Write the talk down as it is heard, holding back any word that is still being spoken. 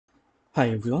Hi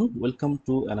everyone, welcome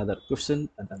to another question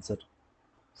and answer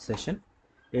session.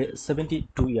 A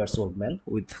 72 years old man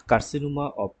with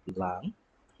carcinoma of lung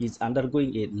is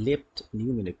undergoing a left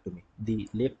pneumonectomy. The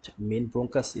left main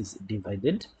bronchus is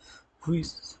divided, which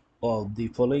of the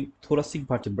following thoracic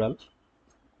vertebral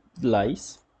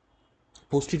lies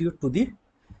posterior to the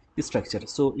structure.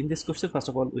 So in this question, first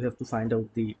of all, we have to find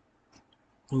out the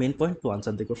main point to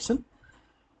answer the question.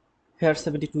 Here,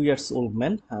 72 years old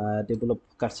man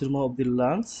developed carcinoma of the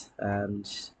lungs and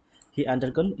he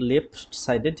undergone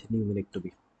left-sided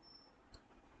pneumonectomy.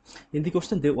 In the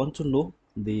question, they want to know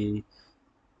the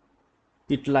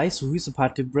it lies which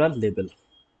vertebral level.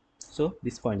 So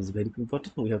this point is very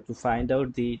important. We have to find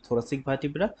out the thoracic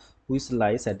vertebra which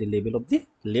lies at the level of the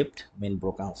left main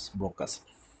bronchus.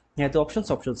 Here the options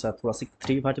are thoracic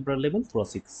 3 vertebral level,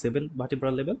 thoracic 7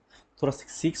 vertebral level, thoracic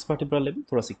 6 vertebral level,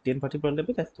 thoracic 10 vertebral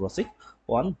level, and thoracic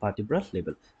 1 vertebral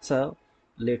level. So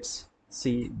let's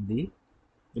see the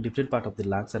different part of the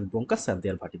lungs and bronchus and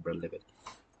their vertebral level.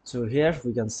 So here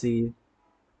we can see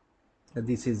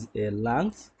this is a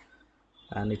lungs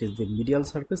and it is the medial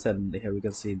surface, and here we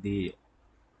can see the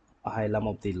hilum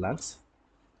of the lungs,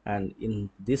 and in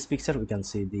this picture we can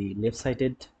see the left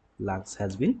sided lungs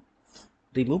has been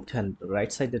removed and right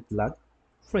sided lung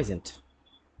present.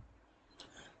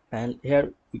 And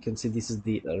here we can see this is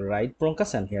the right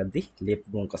bronchus and here the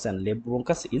left bronchus, and left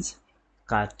bronchus is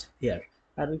cut here,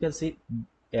 and we can see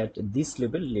at this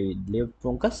level left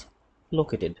bronchus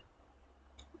located.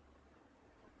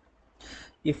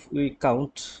 If we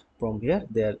count from here,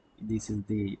 there this is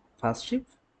the first strip.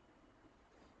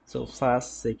 So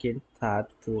first, second, third,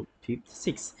 fourth, fifth,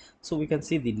 sixth. So we can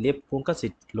see the left bronchus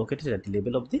is located at the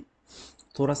level of the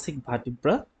thoracic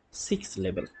vertebra 6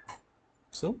 level.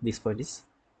 So this point is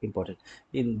important.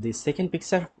 In the second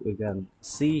picture, we can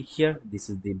see here this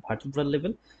is the vertebral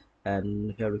level,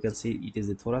 and here we can see it is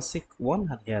the thoracic 1,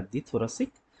 and here the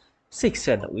thoracic 6,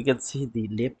 and we can see the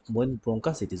left main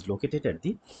bronchus, it is located at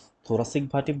the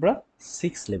thoracic vertebra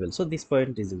 6 level. So this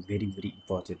point is very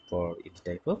important for any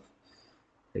type of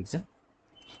exam.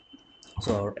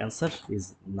 So our answer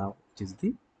is now it is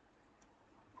the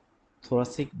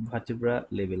thoracic vertebra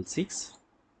level 6,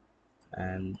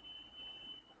 and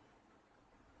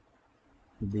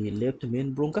the left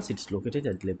main bronchus, it's located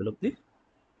at the level of the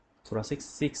thoracic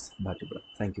 6 vertebra.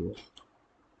 Thank you.